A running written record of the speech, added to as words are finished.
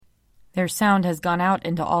Their sound has gone out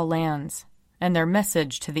into all lands, and their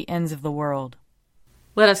message to the ends of the world.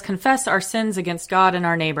 Let us confess our sins against God and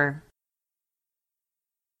our neighbor.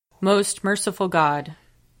 Most merciful God,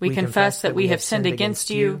 we confess that we have sinned against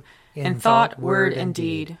you in thought, word, and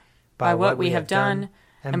deed, by what we have done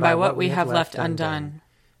and by what we have left undone.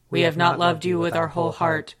 We have not loved you with our whole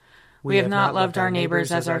heart. We have not loved our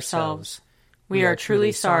neighbors as ourselves. We are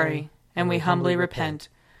truly sorry, and we humbly repent.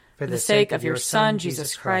 For the sake of your Son,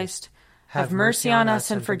 Jesus Christ, have mercy on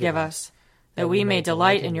us and forgive us, that we may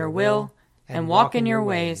delight in your will and walk in your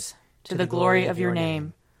ways, to the glory of your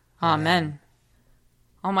name. Amen.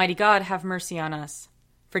 Almighty God, have mercy on us.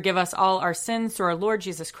 Forgive us all our sins through our Lord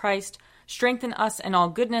Jesus Christ. Strengthen us in all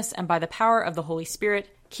goodness, and by the power of the Holy Spirit,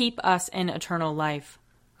 keep us in eternal life.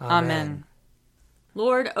 Amen.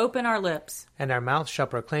 Lord, open our lips, and our mouth shall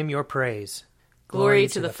proclaim your praise. Glory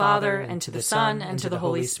to the Father, and to the Son, and to the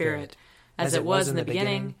Holy Spirit, as it was in the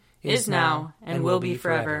beginning, is now, and will be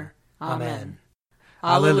forever. Amen.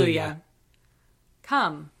 Alleluia.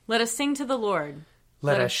 Come, let us sing to the Lord.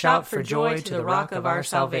 Let us shout for joy to the rock of our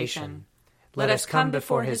salvation. Let us come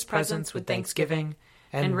before his presence with thanksgiving,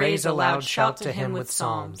 and raise a loud shout to him with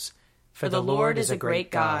psalms. For the Lord is a great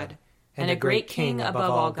God, and a great King above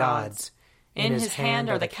all gods. In his hand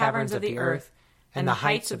are the caverns of the earth, and the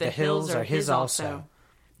heights of the hills are his also.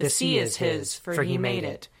 The sea is his, for he made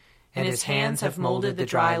it, and his hands have molded the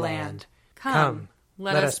dry land. Come,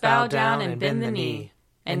 let us bow down and bend the knee,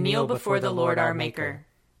 and kneel before the Lord our Maker.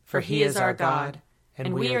 For he is our God,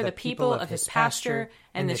 and we are the people of his pasture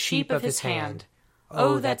and the sheep of his hand.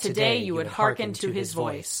 Oh, that today you would hearken to his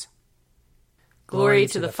voice. Glory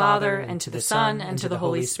to the Father, and to the Son, and to the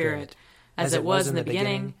Holy Spirit, as it was in the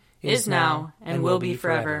beginning, is now, and will be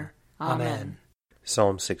forever. Amen.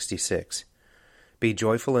 Psalm 66. Be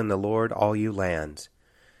joyful in the Lord, all you lands.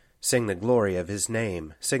 Sing the glory of his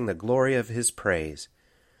name, sing the glory of his praise.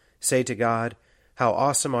 Say to God, how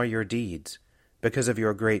awesome are your deeds! Because of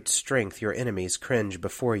your great strength your enemies cringe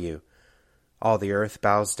before you. All the earth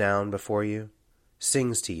bows down before you,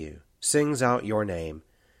 sings to you, sings out your name.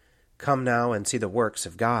 Come now and see the works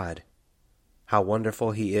of God. How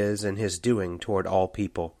wonderful he is in his doing toward all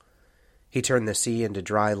people. He turned the sea into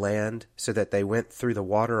dry land, so that they went through the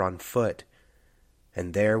water on foot.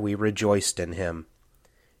 And there we rejoiced in him.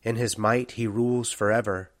 In his might he rules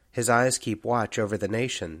forever. His eyes keep watch over the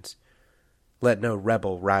nations. Let no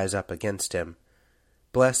rebel rise up against him.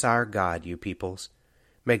 Bless our God, you peoples.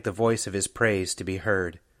 Make the voice of his praise to be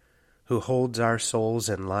heard, who holds our souls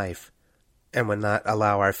in life, and would not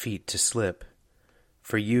allow our feet to slip.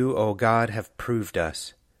 For you, O God, have proved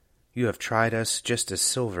us. You have tried us just as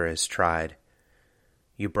silver is tried.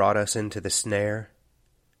 You brought us into the snare.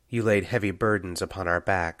 You laid heavy burdens upon our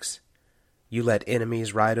backs. You let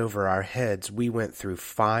enemies ride over our heads. We went through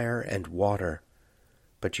fire and water,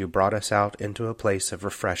 but you brought us out into a place of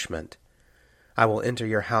refreshment. I will enter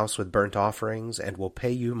your house with burnt offerings, and will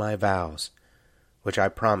pay you my vows, which I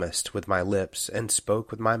promised with my lips and spoke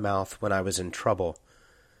with my mouth when I was in trouble.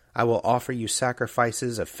 I will offer you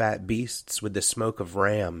sacrifices of fat beasts with the smoke of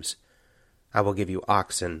rams. I will give you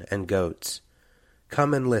oxen and goats.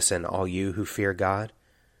 Come and listen, all you who fear God,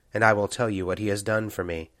 and I will tell you what he has done for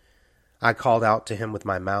me. I called out to him with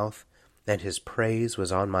my mouth, and his praise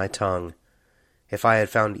was on my tongue. If I had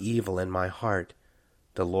found evil in my heart,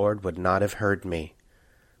 the Lord would not have heard me.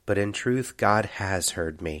 But in truth God has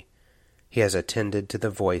heard me. He has attended to the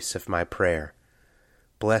voice of my prayer.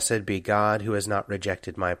 Blessed be God who has not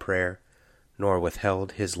rejected my prayer, nor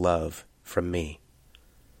withheld his love from me.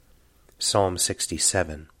 Psalm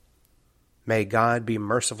 67. May God be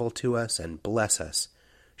merciful to us and bless us.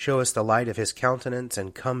 Show us the light of his countenance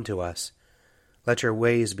and come to us. Let your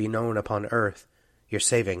ways be known upon earth, your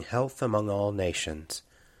saving health among all nations.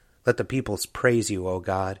 Let the peoples praise you, O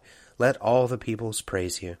God. Let all the peoples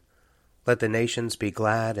praise you. Let the nations be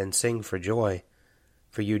glad and sing for joy,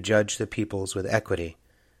 for you judge the peoples with equity,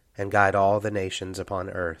 and guide all the nations upon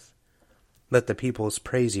earth. Let the peoples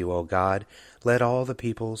praise you, O God. Let all the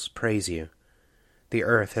peoples praise you. The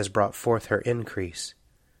earth has brought forth her increase.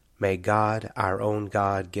 May God, our own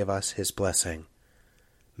God, give us his blessing.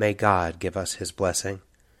 May God give us his blessing,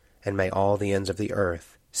 and may all the ends of the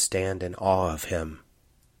earth stand in awe of him.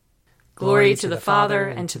 Glory to the Father,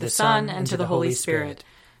 and to the Son, and to the Holy Spirit,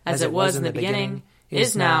 as it was in the beginning,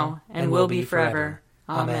 is now, and will be forever.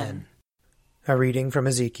 Amen. A reading from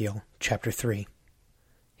Ezekiel, chapter 3.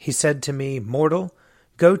 He said to me, Mortal,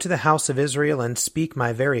 go to the house of Israel and speak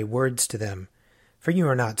my very words to them. For you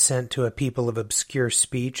are not sent to a people of obscure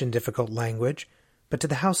speech and difficult language, but to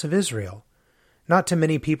the house of Israel. not to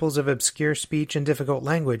many peoples of obscure speech and difficult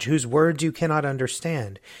language, whose words you cannot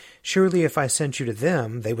understand. Surely if I sent you to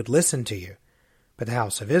them, they would listen to you. But the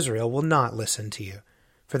house of Israel will not listen to you,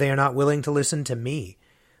 for they are not willing to listen to me,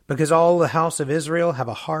 because all the house of Israel have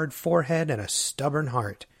a hard forehead and a stubborn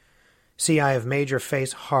heart. See, I have made your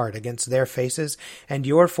face hard against their faces, and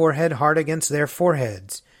your forehead hard against their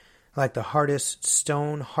foreheads. Like the hardest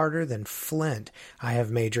stone, harder than flint, I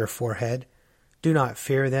have made your forehead. Do not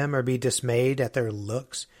fear them or be dismayed at their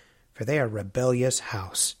looks, for they are a rebellious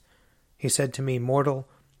house. He said to me, Mortal,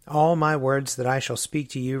 all my words that I shall speak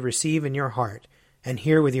to you receive in your heart, and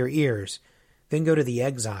hear with your ears. Then go to the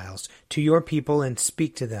exiles, to your people, and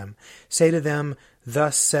speak to them. Say to them,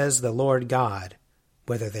 Thus says the Lord God,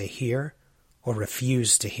 whether they hear or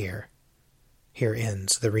refuse to hear. Here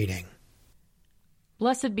ends the reading.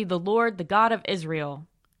 Blessed be the Lord, the God of Israel.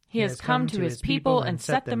 He has come to his people and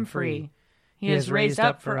set them free. He has raised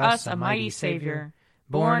up for us a mighty Savior,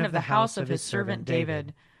 born of the house of his servant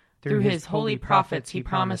David. Through his holy prophets he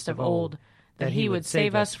promised of old that he would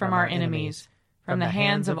save us from our enemies, from the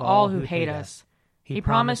hands of all who hate us. He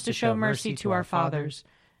promised to show mercy to our fathers,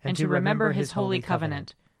 and to remember his holy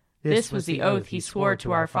covenant. This was the oath he swore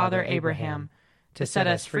to our father Abraham, to set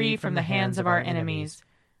us free from the hands of our enemies,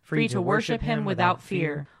 free to worship him without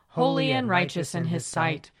fear, holy and righteous in his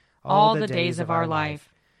sight, all the days of our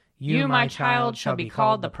life. You, my child, shall be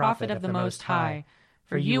called the prophet of the Most High,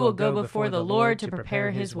 for you will go before the Lord to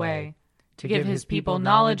prepare his way, to give his people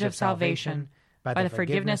knowledge of salvation, by the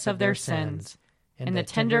forgiveness of their sins. In the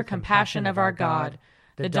tender compassion of our God,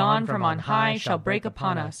 the dawn from on high shall break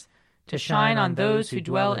upon us, to shine on those who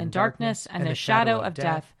dwell in darkness and the shadow of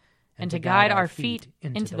death, and to guide our feet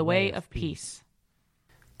into the way of peace.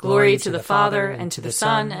 Glory to the Father, and to the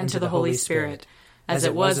Son, and to the Holy Spirit, as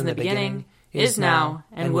it was in the beginning, is now,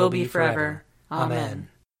 and will be forever. Amen.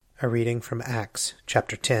 A reading from Acts,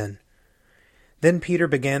 chapter 10. Then Peter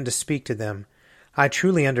began to speak to them. I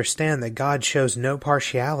truly understand that God shows no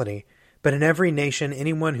partiality, but in every nation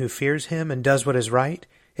anyone who fears him and does what is right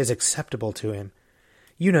is acceptable to him.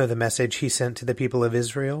 You know the message he sent to the people of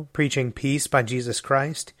Israel, preaching peace by Jesus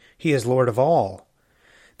Christ. He is Lord of all.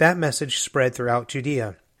 That message spread throughout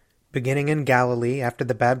Judea, beginning in Galilee after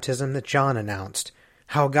the baptism that John announced,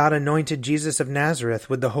 how God anointed Jesus of Nazareth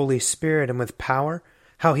with the Holy Spirit and with power,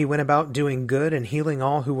 how he went about doing good and healing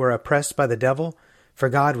all who were oppressed by the devil, for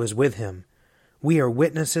God was with him. We are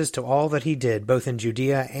witnesses to all that he did, both in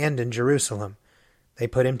Judea and in Jerusalem. They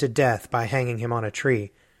put him to death by hanging him on a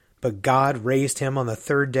tree. But God raised him on the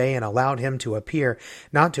third day and allowed him to appear,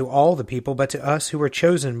 not to all the people, but to us who were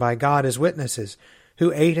chosen by God as witnesses,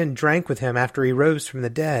 who ate and drank with him after he rose from the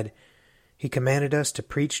dead. He commanded us to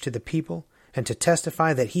preach to the people and to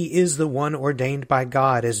testify that he is the one ordained by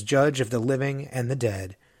God as judge of the living and the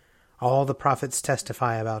dead. All the prophets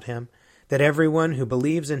testify about him, that everyone who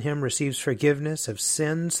believes in him receives forgiveness of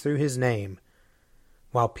sins through his name.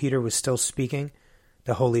 While Peter was still speaking,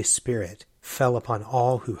 the Holy Spirit fell upon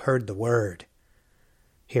all who heard the word.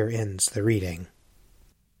 Here ends the reading.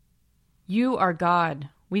 You are God,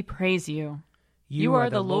 we praise you. You are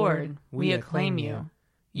the Lord, we acclaim you.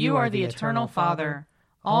 You are the eternal Father,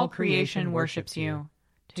 all creation worships you.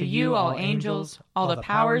 To you all angels, all the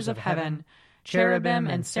powers of heaven, cherubim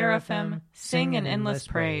and seraphim, sing in endless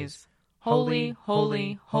praise. Holy,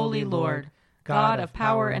 holy, holy Lord, God of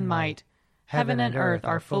power and might, heaven and earth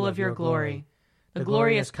are full of your glory. The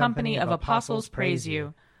glorious company of apostles praise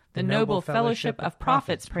you. The noble fellowship of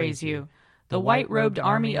prophets praise you. The white-robed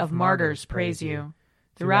army of martyrs praise you.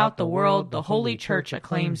 Throughout the world the holy church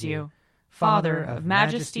acclaims you. Father of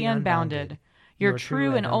majesty unbounded, your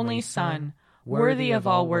true and only Son, worthy of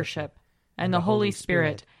all worship, and the Holy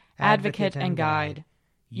Spirit, advocate and guide.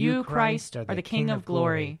 You, Christ, are the King of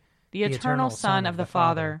glory, the eternal Son of the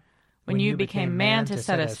Father. When you became man to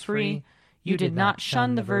set us free, you did not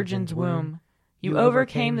shun the Virgin's womb. You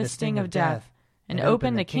overcame the sting of death and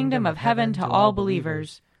opened the kingdom of heaven to all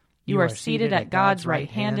believers. You are seated at God's right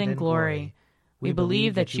hand in glory. We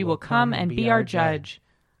believe that you will come and be our judge.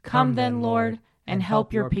 Come then, Lord, and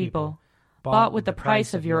help your people, bought with the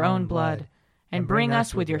price of your own blood, and bring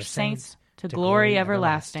us with your saints to glory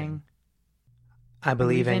everlasting. I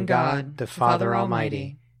believe in God, the Father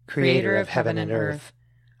Almighty, creator of heaven and earth.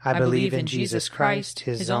 I believe in Jesus Christ,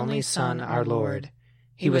 his only Son, our Lord.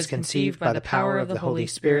 He was conceived by the power of the Holy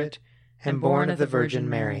Spirit and born of the Virgin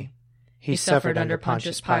Mary. He suffered under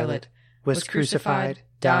Pontius Pilate, was crucified,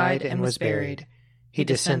 died, and was buried. He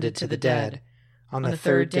descended to the dead. On the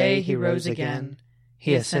third day he rose again.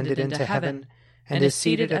 He ascended into heaven and is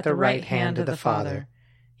seated at the right hand of the Father.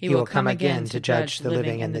 He will come again to judge the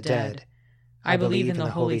living and the dead. I believe in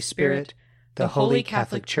the Holy Spirit, the Holy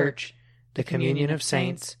Catholic Church, the communion of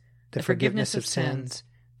saints, the forgiveness of sins,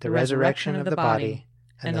 the resurrection of the body,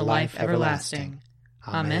 and the life everlasting.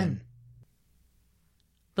 Amen.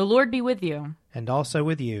 The Lord be with you. And also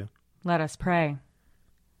with you. Let us pray.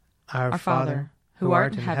 Our Father, who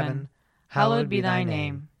art in heaven, hallowed be thy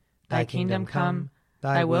name. Thy kingdom come,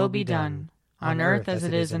 thy will be done, on earth as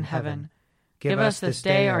it is in heaven. Give us this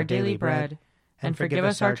day our daily bread, and forgive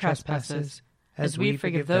us our trespasses, as we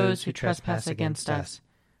forgive those who trespass against us.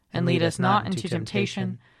 And lead us not into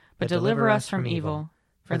temptation, but deliver us from evil.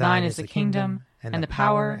 For thine is the kingdom, and the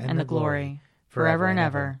power, and the glory, forever and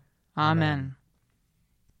ever. Amen.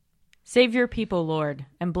 Save your people, Lord,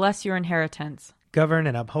 and bless your inheritance. Govern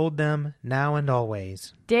and uphold them, now and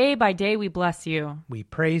always. Day by day we bless you. We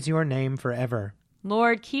praise your name forever.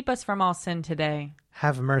 Lord, keep us from all sin today.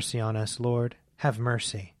 Have mercy on us, Lord. Have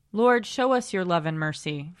mercy. Lord, show us your love and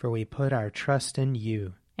mercy. For we put our trust in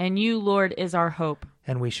you. And you, Lord, is our hope.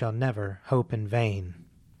 And we shall never hope in vain.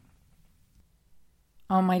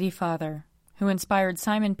 Almighty Father, who inspired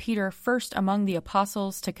Simon Peter first among the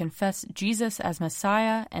apostles to confess Jesus as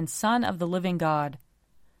Messiah and Son of the living God,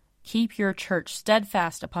 keep your church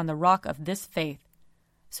steadfast upon the rock of this faith,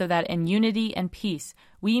 so that in unity and peace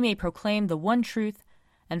we may proclaim the one truth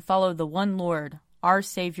and follow the one Lord, our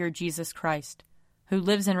Savior Jesus Christ, who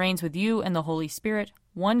lives and reigns with you and the Holy Spirit,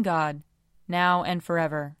 one God, now and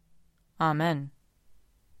forever. Amen.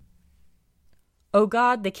 O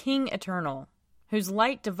God, the King eternal, whose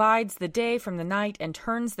light divides the day from the night and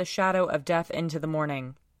turns the shadow of death into the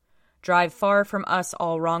morning, drive far from us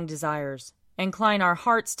all wrong desires, incline our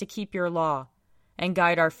hearts to keep your law, and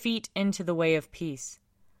guide our feet into the way of peace,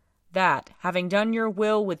 that, having done your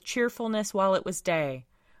will with cheerfulness while it was day,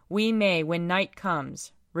 we may, when night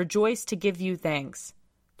comes, rejoice to give you thanks.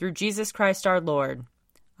 Through Jesus Christ our Lord.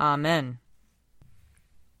 Amen.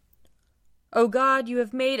 O God, you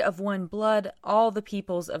have made of one blood all the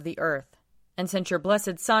peoples of the earth, and sent your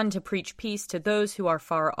blessed Son to preach peace to those who are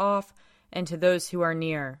far off and to those who are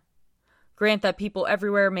near. Grant that people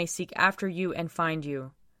everywhere may seek after you and find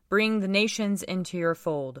you. Bring the nations into your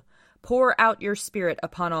fold. Pour out your Spirit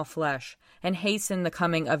upon all flesh, and hasten the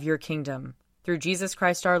coming of your kingdom. Through Jesus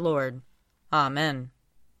Christ our Lord. Amen.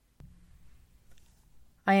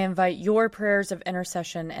 I invite your prayers of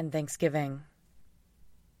intercession and thanksgiving.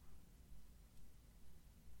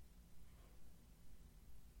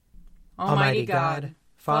 Almighty God,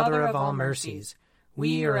 Father of all mercies, we,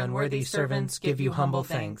 your unworthy servants, give you humble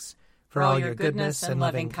thanks for all your goodness and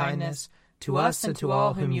loving kindness to us and to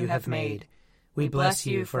all whom you have made. We bless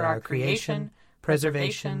you for our creation,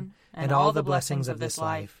 preservation, and all the blessings of this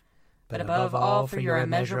life, but above all for your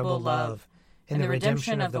immeasurable love in the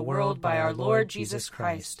redemption of the world by our Lord Jesus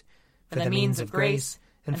Christ, for the means of grace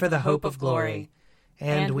and for the hope of glory.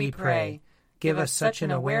 And we pray, give us such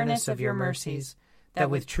an awareness of your mercies, that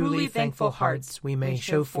with truly thankful hearts we may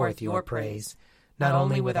show forth your praise, not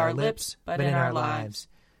only with our lips, but in our lives,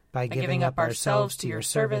 by giving up ourselves to your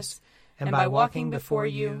service, and by walking before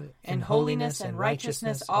you in holiness and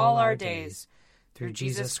righteousness all our days, through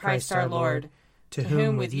Jesus Christ our Lord, to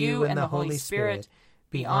whom with you and the Holy Spirit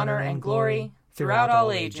be honor and glory throughout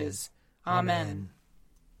all ages. Amen.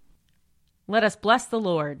 Let us bless the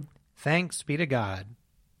Lord. Thanks be to God.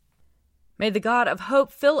 May the God of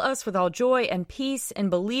hope fill us with all joy and peace in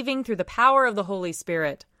believing through the power of the Holy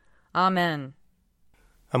Spirit. Amen.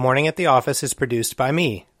 A Morning at the Office is produced by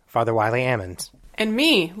me, Father Wiley Ammons. And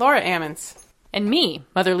me, Laura Ammons. And me,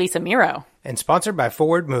 Mother Lisa Meirow. And sponsored by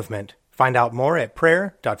Forward Movement. Find out more at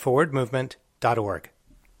prayer.forwardmovement.org.